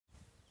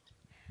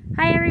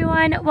Hi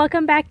everyone,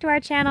 welcome back to our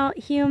channel,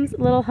 Hume's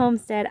Little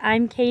Homestead.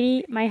 I'm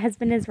Katie, my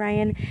husband is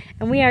Ryan,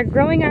 and we are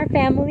growing our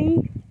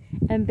family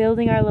and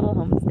building our little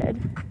homestead.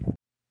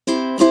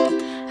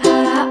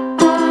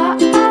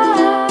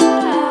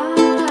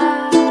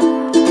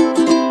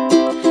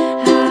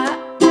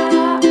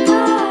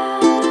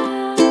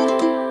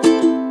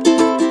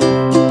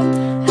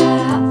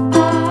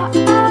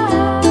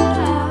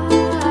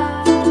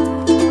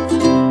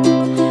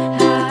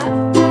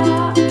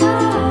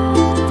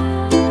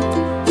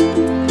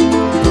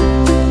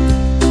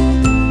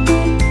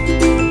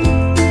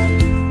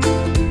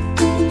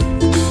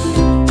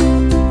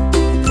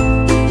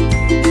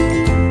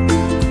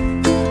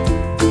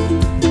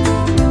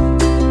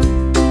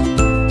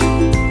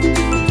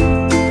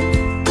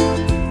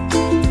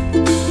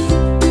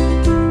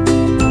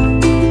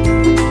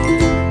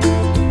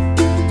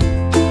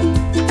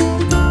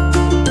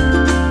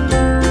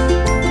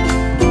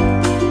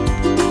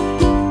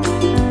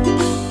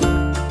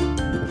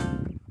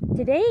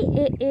 Today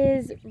it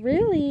is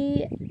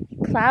really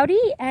cloudy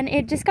and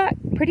it just got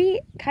pretty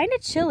kind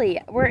of chilly.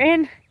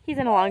 He's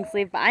in a long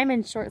sleeve, but I'm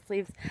in short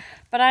sleeves,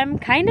 but I'm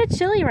kind of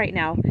chilly right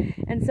now.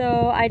 And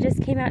so I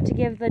just came out to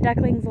give the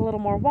ducklings a little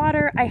more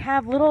water. I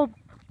have little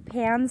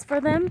pans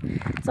for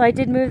them, so I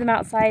did move them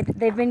outside.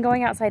 They've been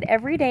going outside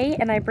every day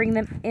and I bring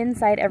them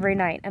inside every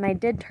night, and I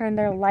did turn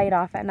their light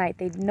off at night.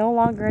 They no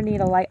longer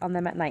need a light on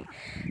them at night.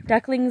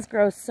 Ducklings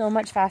grow so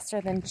much faster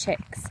than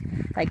chicks,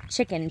 like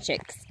chicken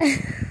chicks.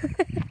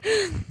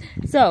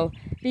 So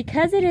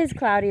because it is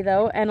cloudy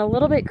though and a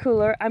little bit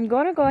cooler, I'm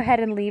going to go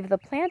ahead and leave the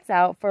plants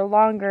out for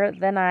longer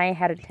than I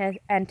had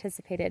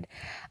anticipated.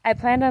 I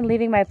planned on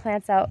leaving my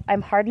plants out.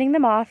 I'm hardening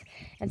them off,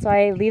 and so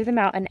I leave them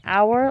out an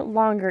hour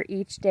longer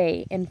each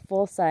day in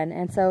full sun.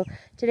 And so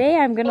today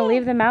I'm going to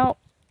leave them out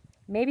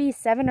maybe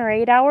 7 or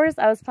 8 hours.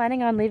 I was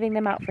planning on leaving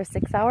them out for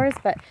 6 hours,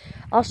 but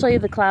I'll show you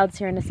the clouds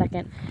here in a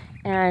second.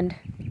 And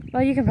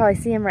well, you can probably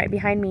see them right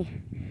behind me.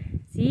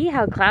 See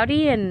how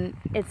cloudy, and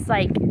it's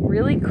like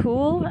really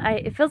cool.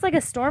 It feels like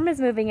a storm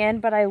is moving in,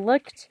 but I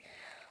looked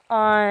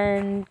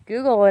on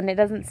Google and it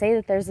doesn't say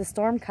that there's a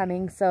storm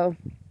coming. So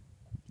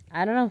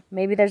I don't know,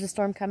 maybe there's a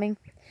storm coming.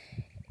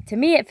 To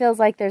me, it feels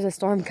like there's a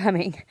storm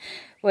coming,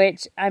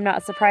 which I'm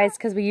not surprised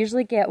because we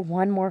usually get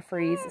one more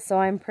freeze. So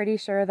I'm pretty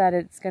sure that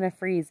it's going to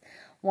freeze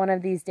one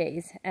of these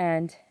days,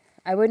 and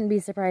I wouldn't be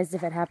surprised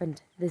if it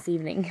happened this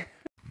evening.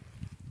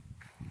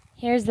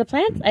 Here's the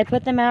plants. I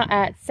put them out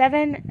at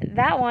 7.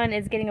 That one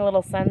is getting a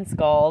little sun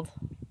scald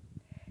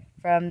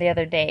from the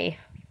other day.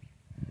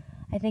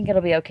 I think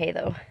it'll be okay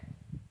though.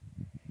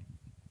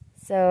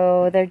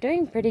 So they're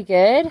doing pretty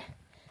good,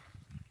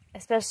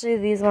 especially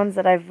these ones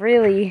that I've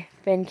really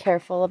been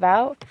careful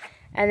about.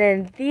 And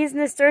then these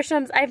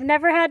nasturtiums, I've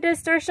never had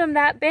nasturtium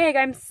that big.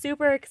 I'm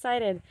super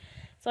excited.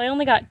 So I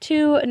only got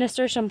 2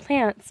 nasturtium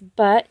plants,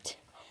 but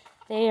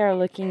they are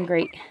looking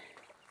great.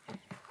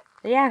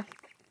 But yeah.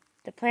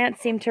 The plants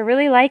seem to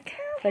really like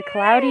the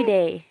cloudy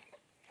day.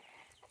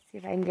 See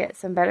if I can get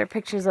some better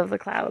pictures of the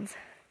clouds.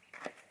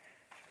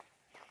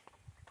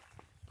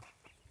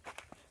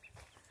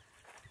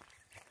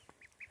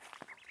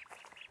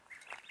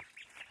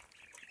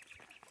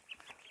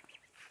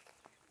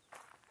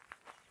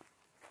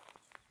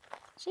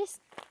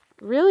 Just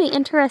really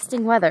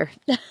interesting weather.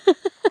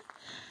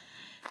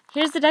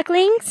 Here's the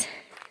ducklings.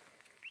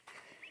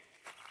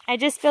 I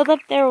just filled up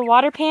their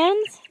water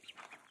pans.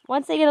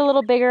 Once they get a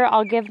little bigger,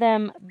 I'll give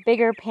them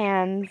bigger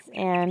pans,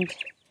 and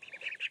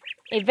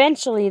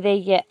eventually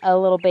they get a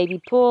little baby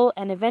pool,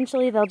 and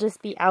eventually they'll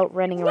just be out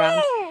running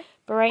around.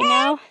 But right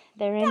now,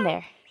 they're in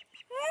there.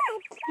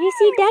 You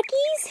see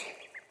duckies?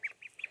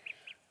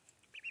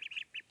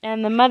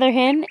 And the mother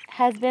hen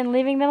has been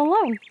leaving them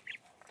alone.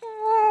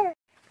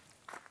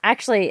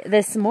 Actually,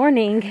 this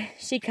morning,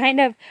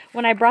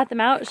 when I brought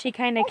them out, she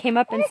kind of came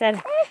up and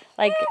said,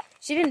 like,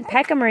 she didn't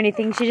peck them or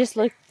anything. She just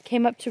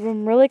came up to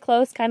them really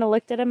close, kind of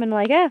looked at them and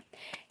like,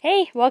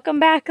 hey, welcome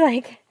back.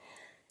 Like,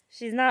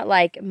 she's not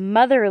like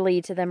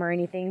motherly to them or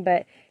anything,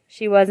 but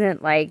she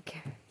wasn't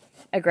like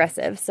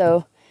aggressive.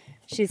 So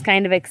she's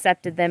kind of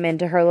accepted them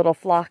into her little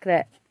flock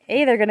that,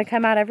 hey, they're going to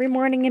come out every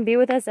morning and be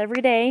with us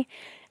every day.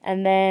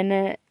 And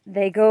then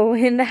they go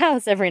in the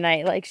house every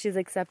night. Like, she's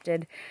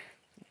accepted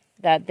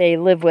that they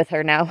live with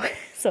her now.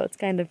 So it's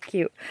kind of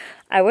cute.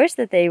 I wish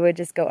that they would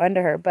just go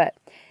under her, but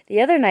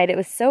the other night it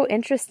was so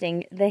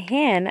interesting. The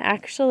hen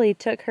actually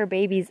took her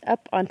babies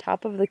up on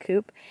top of the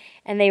coop,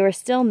 and they were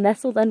still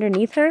nestled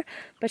underneath her,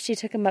 but she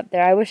took them up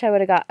there. I wish I would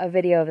have got a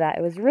video of that.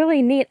 It was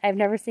really neat. I've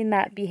never seen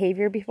that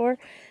behavior before,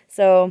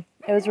 so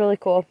it was really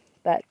cool.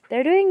 But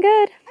they're doing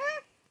good.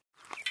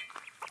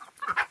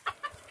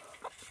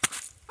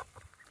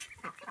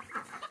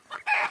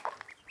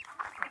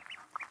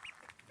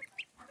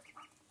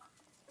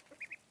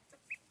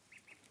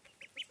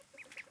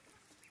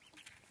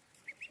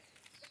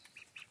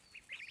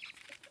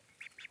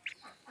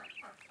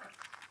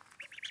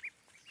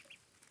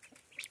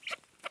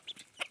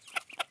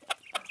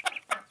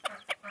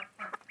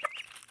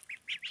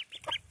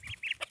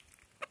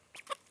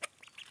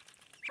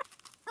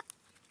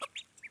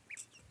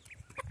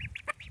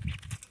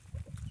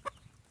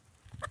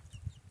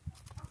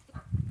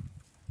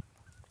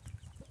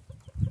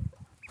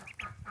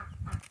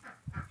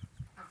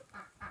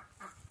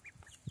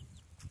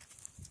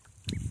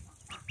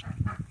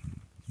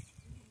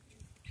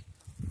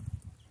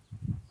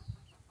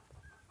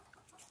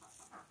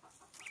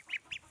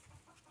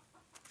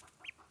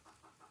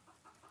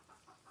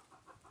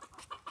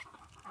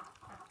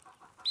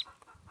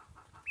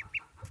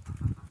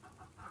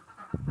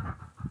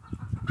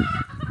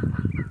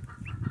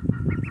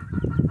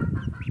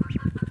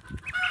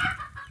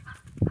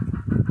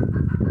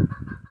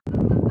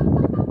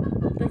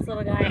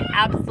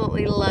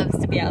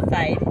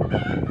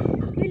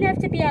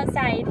 sleepy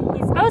outside.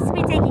 He's supposed to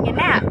be taking a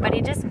nap, but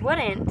he just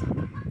wouldn't.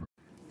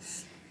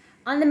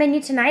 On the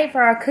menu tonight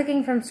for our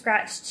cooking from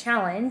scratch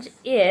challenge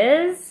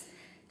is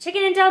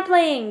chicken and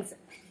dumplings.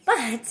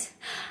 But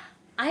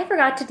I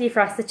forgot to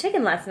defrost the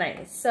chicken last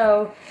night.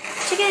 So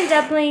chicken and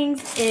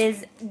dumplings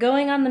is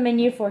going on the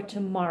menu for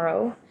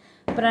tomorrow.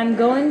 But I'm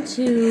going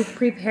to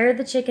prepare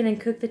the chicken and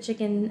cook the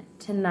chicken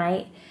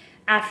tonight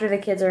after the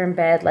kids are in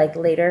bed, like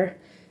later.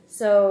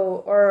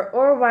 So,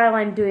 or while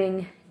I'm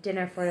doing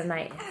dinner for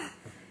tonight.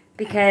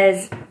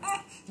 Because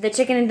the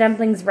chicken and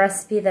dumplings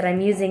recipe that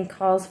I'm using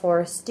calls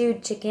for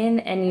stewed chicken,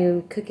 and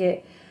you cook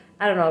it,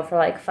 I don't know, for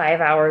like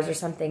 5 hours or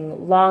something,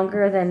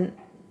 and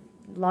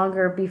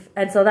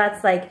so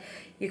that's like,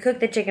 you cook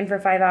the chicken for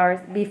 5 hours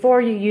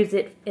before you use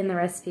it in the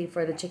recipe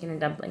for the chicken and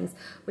dumplings,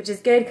 which is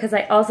good because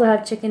I also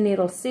have chicken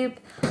noodle soup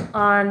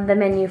on the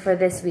menu for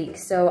this week.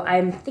 So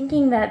I'm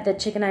thinking that the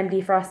chicken I'm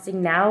defrosting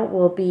now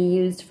will be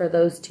used for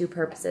those two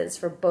purposes,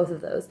 for both of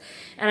those.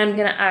 And I'm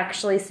gonna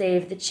actually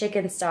save the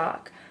chicken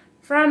stock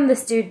from the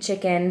stewed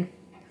chicken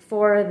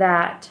for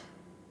that.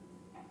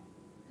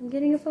 I'm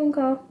getting a phone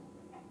call.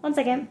 1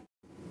 second.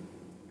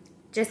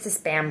 Just a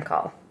spam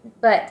call.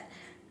 But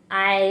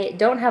I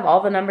don't have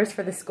all the numbers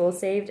for the school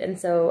saved, and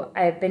so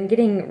I've been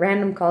getting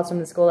random calls from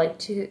the school like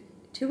two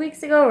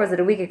weeks ago, or was it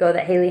a week ago,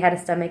 that Haley had a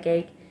stomach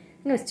ache.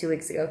 I think it was 2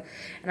 weeks ago.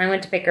 And I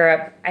went to pick her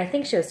up. I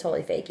think she was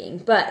totally faking.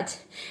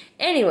 But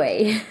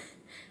anyway,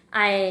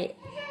 I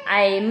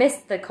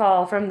missed the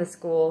call from the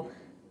school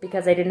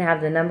because I didn't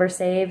have the number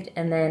saved,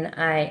 and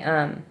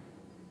then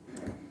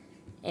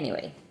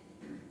anyway,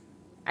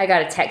 I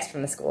got a text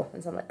from the school,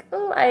 and so I'm like,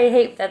 oh, I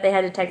hate that they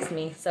had to text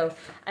me, so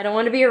I don't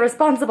want to be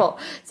irresponsible.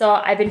 So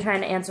I've been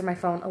trying to answer my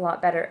phone a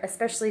lot better,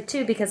 especially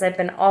too because I've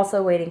been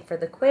also waiting for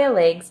the quail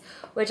eggs,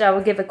 which I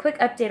will give a quick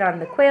update on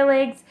the quail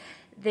eggs.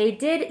 They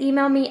did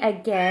email me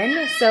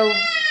again, so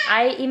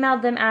I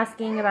emailed them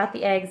asking about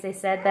the eggs. They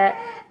said that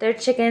their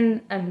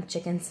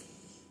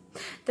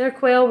their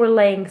quail were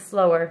laying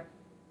slower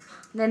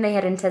than they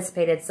had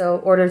anticipated, so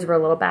orders were a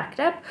little backed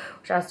up,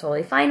 which I was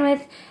totally fine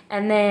with.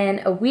 And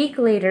then a week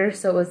later,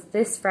 so it was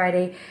this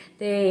Friday,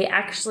 they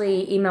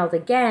actually emailed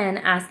again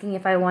asking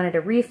if I wanted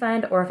a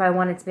refund or if I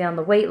wanted to be on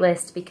the wait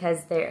list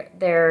because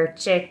their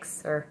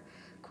chicks, or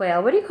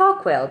quail, what do you call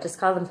quail? Just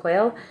call them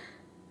quail?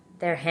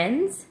 Their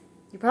hens?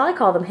 You probably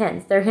call them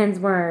hens. Their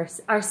hens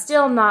are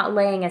still not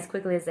laying as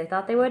quickly as they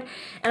thought they would.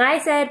 And I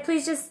said,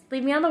 please just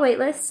leave me on the wait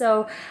list.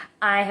 So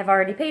I have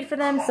already paid for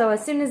them, so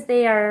as soon as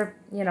they are,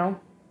 you know,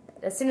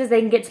 as soon as they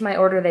can get to my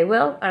order, they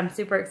will. I'm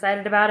super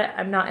excited about it.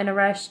 I'm not in a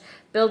rush.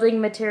 Building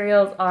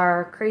materials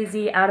are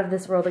crazy, out of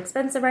this world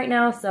expensive right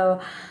now,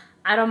 so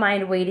I don't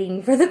mind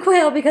waiting for the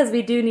quail because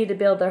we do need to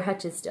build their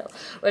hutches still,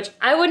 which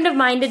I wouldn't have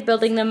minded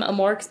building them a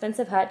more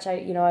expensive hutch. I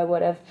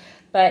would have.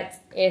 But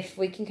if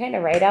we can kind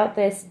of ride out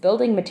this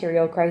building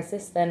material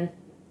crisis then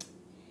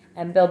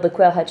and build the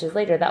quail hutches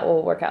later, that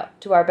will work out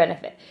to our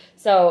benefit.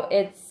 So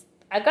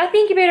I've got the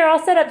incubator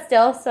all set up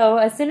still, so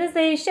as soon as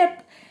they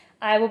ship,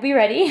 I will be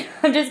ready.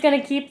 I'm just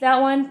going to keep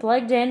that one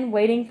plugged in,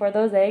 waiting for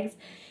those eggs.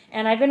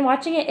 And I've been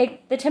watching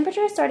it. The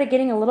temperature started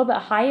getting a little bit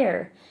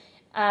higher.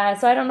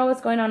 So I don't know what's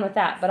going on with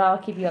that, but I'll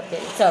keep you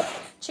updated. So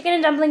chicken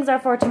and dumplings are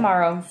for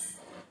tomorrow.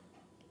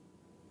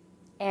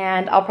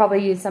 And I'll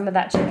probably use some of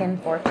that chicken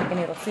for chicken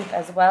noodle soup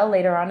as well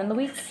later on in the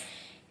week.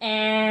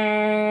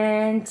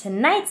 And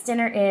tonight's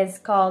dinner is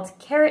called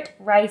carrot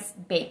rice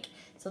bake.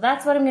 So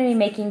that's what I'm going to be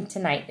making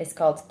tonight. It's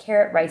called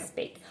carrot rice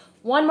bake.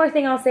 One more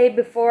thing I'll say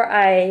before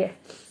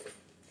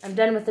I'm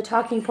done with the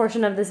talking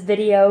portion of this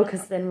video,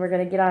 because then we're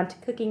going to get on to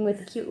cooking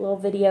with cute little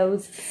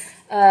videos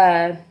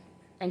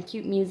and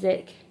cute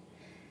music.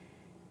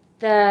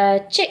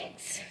 The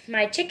chicks,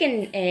 my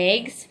chicken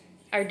eggs,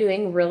 are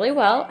doing really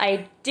well.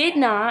 I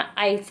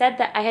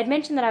had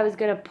mentioned that I was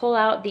going to pull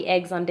out the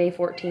eggs on day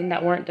 14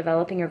 that weren't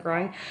developing or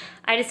growing.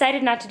 I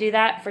decided not to do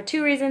that for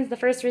 2 reasons. The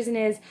first reason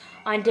is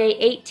on day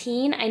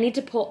 18, I need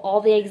to pull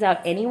all the eggs out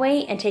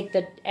anyway and take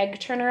the egg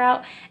turner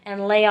out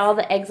and lay all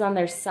the eggs on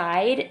their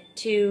side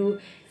to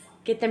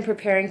get them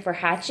preparing for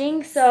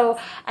hatching. So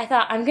I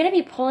thought, I'm going to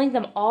be pulling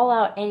them all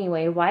out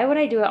anyway. Why would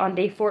I do it on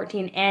day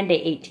 14 and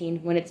day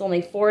 18 when it's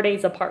only 4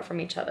 days apart from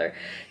each other?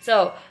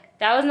 So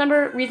that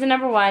was reason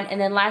number one.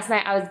 And then last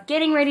night I was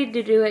getting ready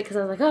to do it because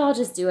I was like, oh, I'll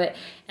just do it.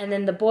 And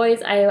then the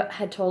boys, I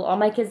had told all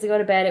my kids to go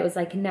to bed. It was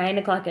like 9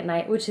 o'clock at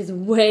night, which is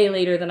way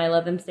later than I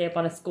let them stay up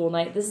on a school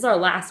night. This is our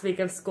last week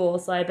of school,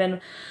 so I've been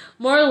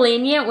more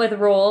lenient with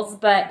rules.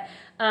 But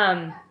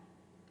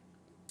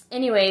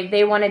anyway,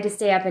 they wanted to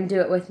stay up and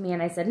do it with me,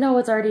 and I said, no,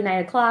 it's already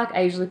 9 o'clock.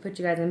 I usually put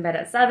you guys in bed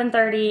at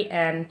 7:30,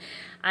 and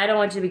I don't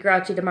want you to be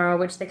grouchy tomorrow,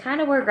 which they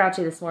kind of were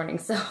grouchy this morning,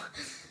 so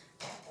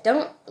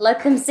don't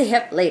let them stay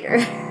up later.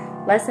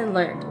 Lesson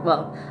learned.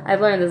 Well,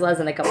 I've learned this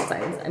lesson a couple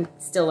times. I'm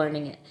still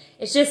learning it.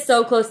 It's just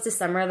so close to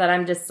summer that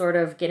I'm just sort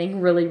of getting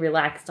really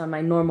relaxed on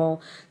my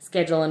normal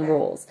schedule and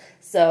rules.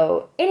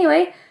 So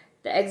anyway,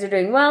 the eggs are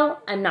doing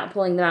well. I'm not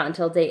pulling them out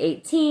until day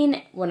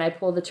 18 when I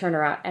pull the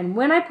turner out. And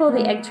when I pull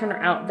the egg turner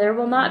out, there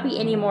will not be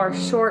any more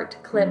short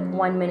clip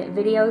 1-minute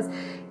videos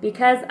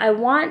because I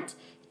want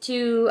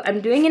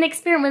I'm doing an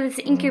experiment with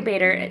this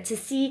incubator to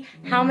see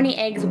how many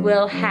eggs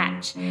will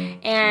hatch.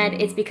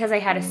 And it's because I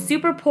had a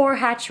super poor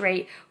hatch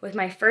rate with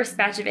my first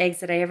batch of eggs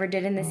that I ever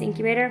did in this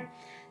incubator.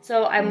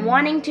 So I'm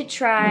wanting to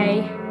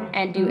try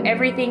and do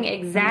everything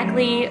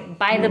exactly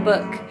by the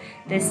book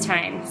this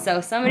time.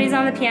 So somebody's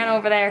on the piano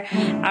over there.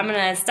 I'm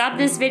gonna stop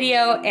this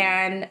video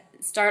and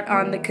start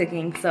on the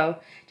cooking. So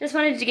just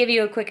wanted to give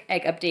you a quick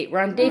egg update. We're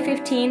on day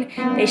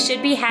 15. They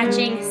should be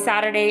hatching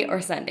Saturday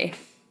or Sunday.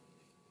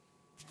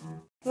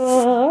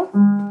 Oh.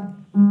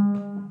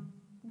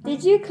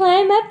 Did you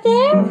climb up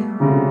there?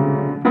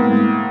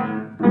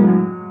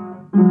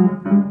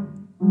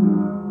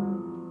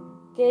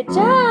 Good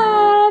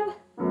job!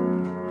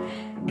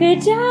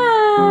 Good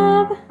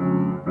job!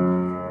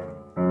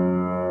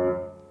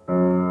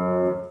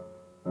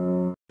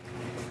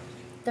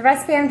 The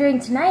recipe I'm doing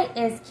tonight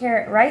is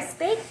carrot rice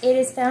bake. It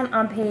is found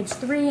on page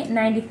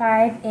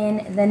 395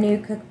 in the new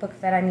cookbook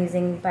that I'm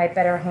using by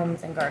Better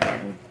Homes and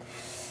Garden.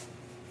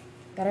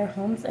 Better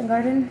Homes and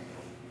Garden?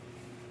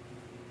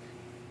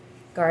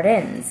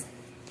 Gardens.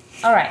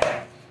 Alright,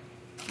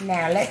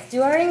 now let's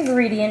do our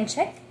ingredient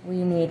check. We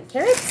need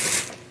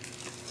carrots.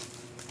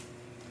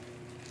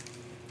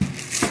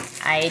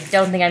 I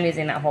don't think I'm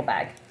using that whole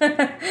bag.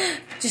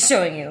 Just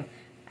showing you.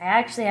 I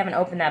actually haven't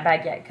opened that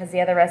bag yet because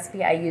the other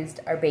recipe I used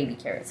are baby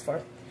carrots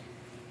for.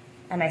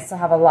 And I still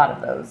have a lot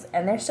of those.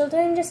 And they're still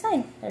doing just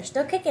fine. They're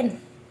still kicking.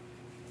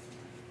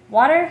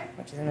 Water,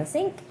 which is in the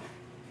sink.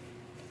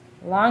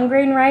 Long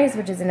grain rice,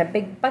 which is in a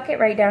big bucket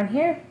right down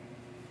here.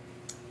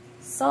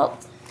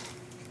 Salt.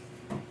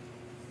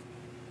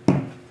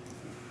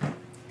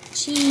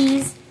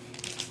 Cheese.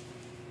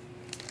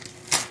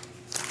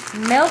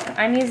 Milk,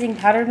 I'm using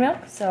powdered milk,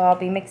 so I'll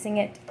be mixing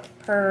it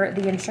per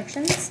the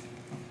instructions.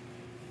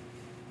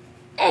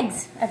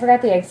 Eggs, I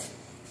forgot the eggs.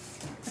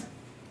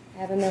 I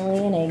have a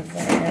million eggs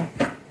right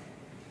now.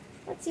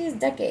 Let's use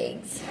duck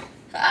eggs.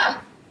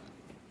 Ah,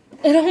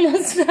 it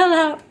almost fell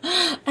out.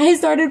 I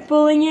started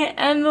pulling it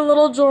and the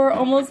little drawer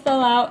almost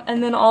fell out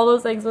and then all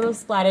those eggs would have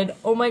splatted.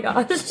 Oh my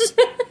gosh.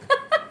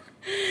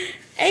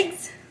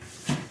 Eggs.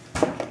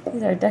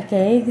 These are duck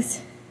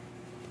eggs.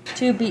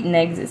 2 beaten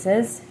eggs, it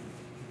says.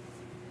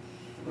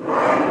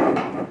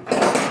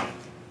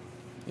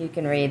 You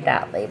can read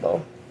that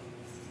label.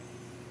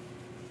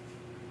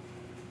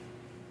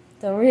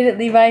 Don't read it,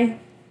 Levi. It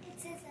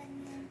says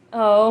onion.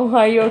 Oh,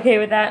 are you okay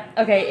with that?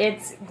 Okay,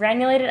 it's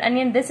granulated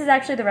onion. This is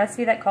actually the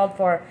recipe that called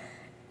for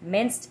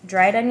minced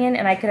dried onion,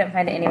 and I couldn't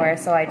find it anywhere,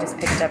 so I just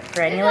picked up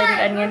granulated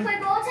onion.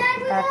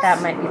 Thought that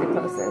might be the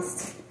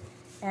closest.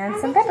 And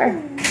some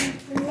pepper.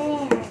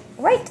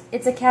 Right,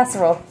 it's a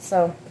casserole,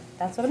 so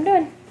that's what I'm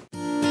doing.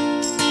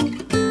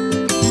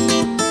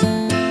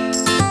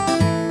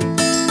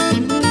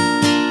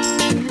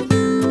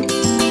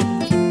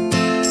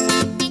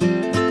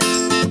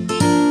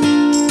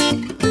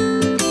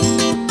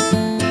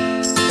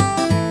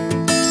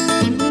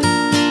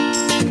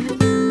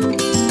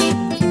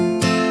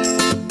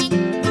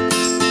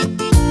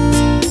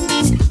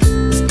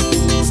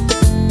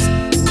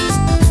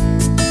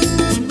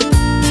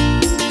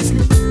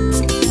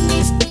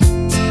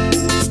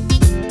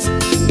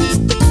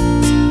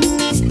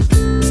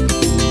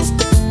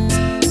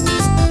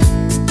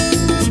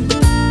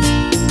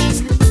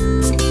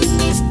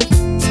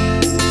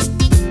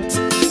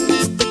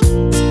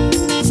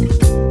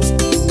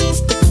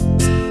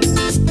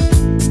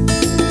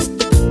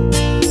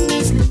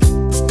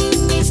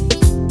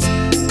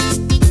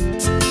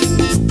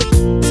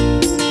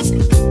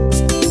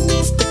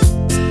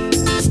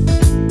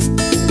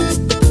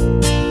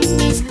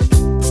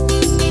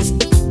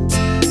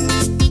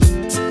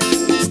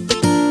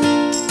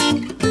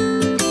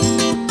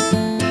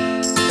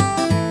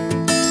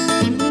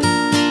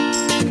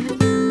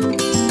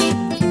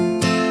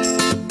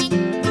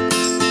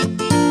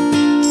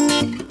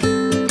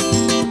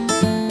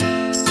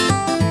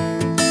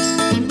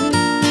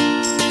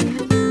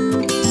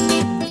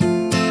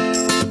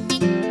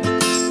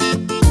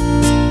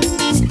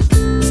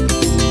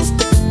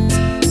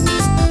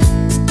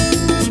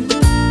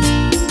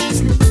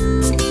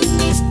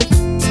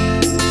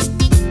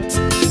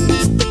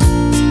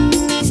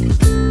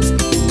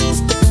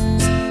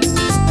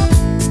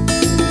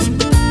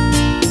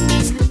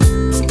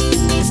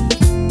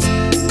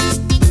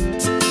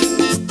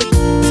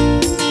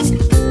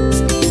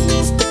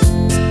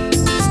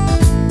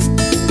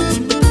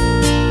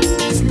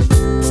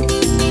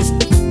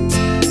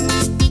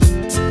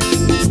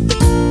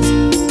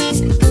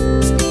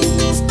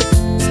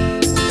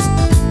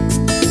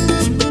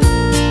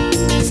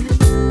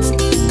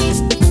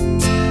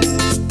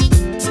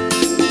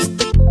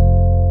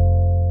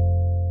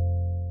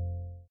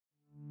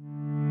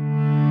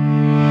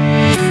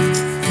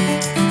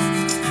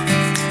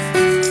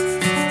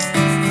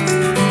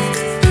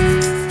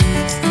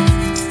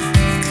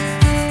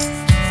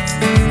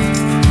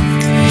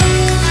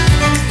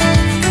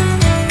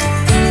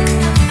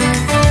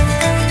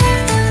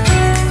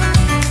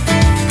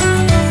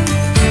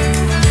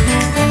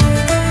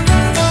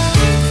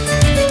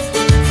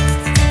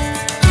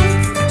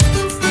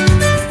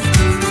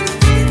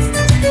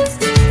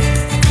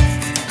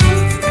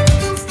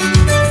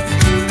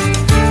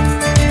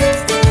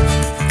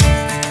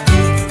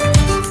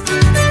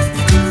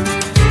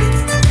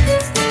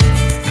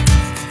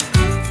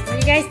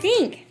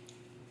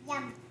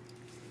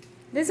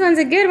 one's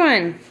a good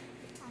one.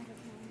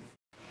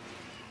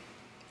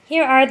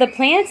 Here are the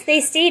plants.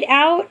 They stayed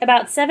out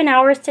about 7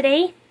 hours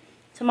today.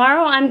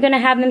 Tomorrow I'm going to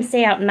have them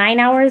stay out 9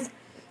 hours.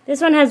 This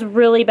one has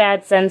really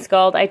bad sun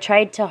scald. I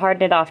tried to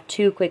harden it off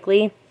too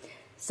quickly.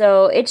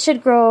 So it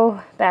should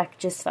grow back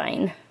just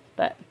fine.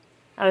 But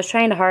I was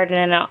trying to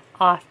harden it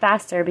off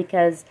faster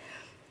because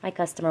my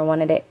customer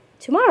wanted it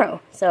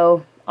tomorrow.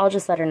 So I'll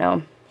just let her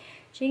know.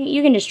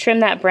 You can just trim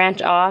that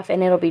branch off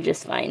and it'll be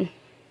just fine.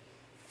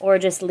 Or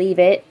just leave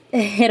it.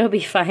 It'll be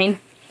fine.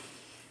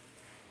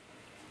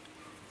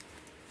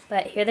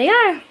 But here they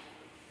are.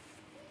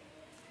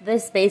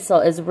 This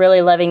basil is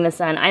really loving the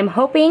sun. I'm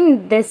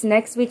hoping this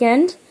next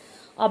weekend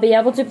I'll be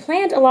able to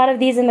plant a lot of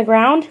these in the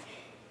ground.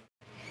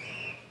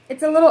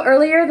 It's a little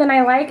earlier than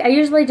I like. I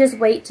usually just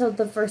wait till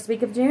the first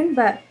week of June,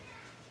 but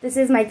this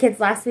is my kids'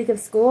 last week of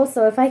school,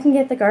 so if I can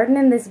get the garden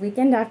in this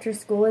weekend after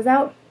school is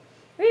out,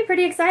 I'll be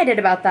pretty excited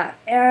about that.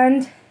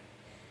 And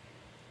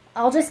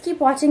I'll just keep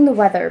watching the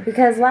weather,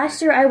 because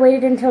last year I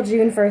waited until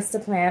June 1st to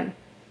plant,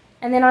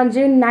 and then on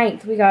June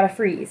 9th we got a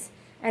freeze.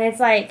 And it's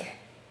like,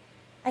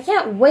 I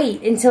can't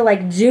wait until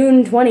like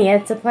June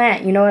 20th to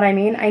plant, you know what I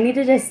mean? I need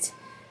to just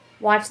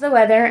watch the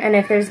weather, and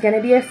if there's going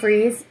to be a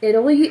freeze,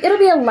 it'll be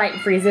a light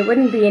freeze. It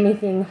wouldn't be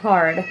anything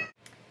hard.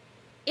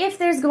 If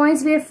there's going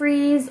to be a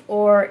freeze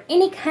or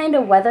any kind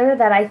of weather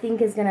that I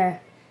think is going to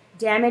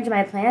damage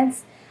my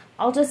plants,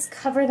 I'll just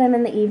cover them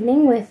in the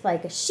evening with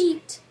like a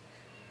sheet,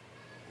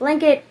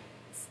 blanket,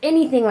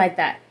 anything like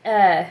that.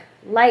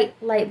 Light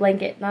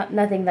blanket,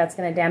 nothing that's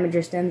going to damage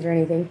your stems or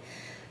anything.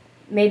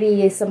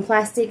 Maybe some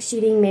plastic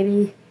sheeting,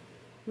 maybe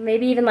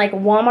even like a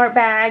Walmart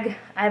bag.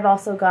 I've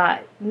also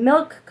got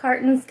milk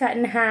cartons cut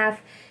in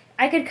half.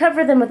 I could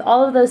cover them with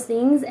all of those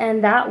things,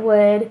 and that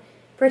would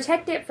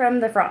protect it from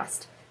the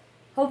frost.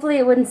 Hopefully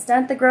it wouldn't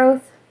stunt the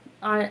growth.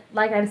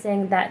 Like I'm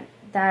saying, that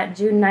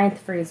June 9th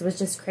freeze was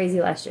just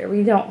crazy last year.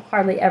 We don't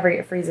hardly ever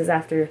get freezes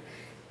after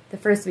the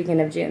first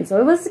weekend of June, so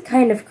it was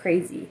kind of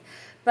crazy.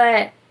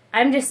 But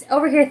I'm just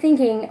over here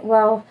thinking,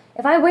 well,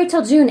 if I wait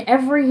till June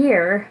every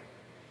year,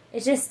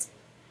 it just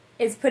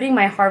is putting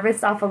my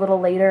harvest off a little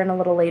later,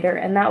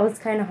 and that was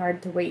kind of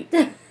hard to wait.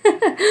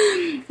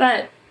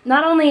 But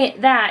not only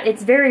that,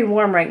 it's very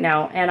warm right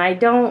now, and I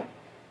don't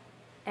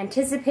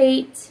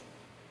anticipate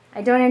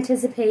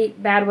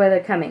bad weather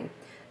coming.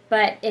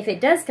 But if it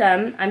does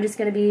come, I'm just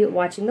going to be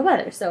watching the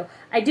weather. So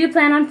I do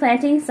plan on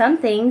planting some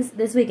things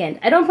this weekend.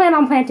 I don't plan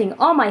on planting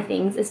all my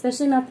things,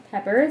 especially not the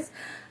peppers.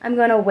 I'm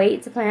going to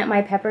wait to plant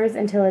my peppers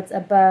until it's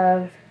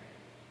above,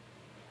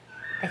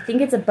 I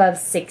think it's above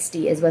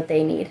 60 is what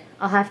they need.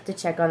 I'll have to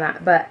check on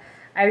that. But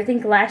I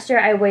think last year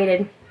I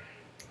waited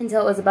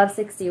until it was above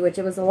 60, which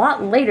it was a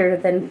lot later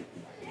than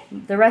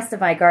the rest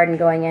of my garden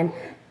going in.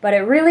 But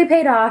it really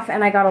paid off,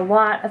 and I got a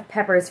lot of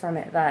peppers from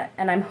it.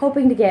 And I'm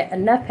hoping to get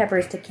enough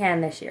peppers to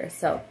can this year.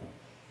 So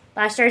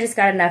last year I just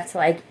got enough to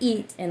like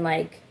eat, and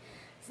like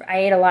I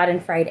ate a lot in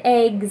fried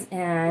eggs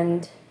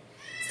and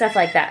stuff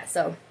like that.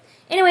 So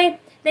anyway,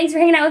 thanks for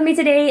hanging out with me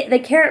today. The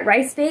carrot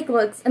rice bake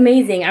looks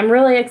amazing. I'm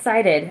really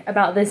excited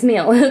about this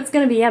meal. It's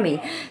going to be yummy.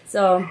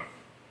 So,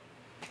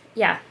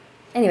 yeah.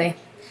 Anyway,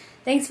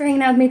 thanks for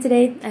hanging out with me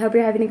today. I hope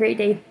you're having a great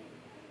day.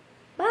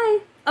 Bye.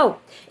 Oh,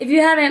 if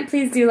you haven't,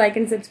 please do like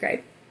and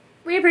subscribe.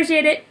 We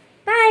appreciate it.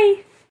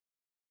 Bye.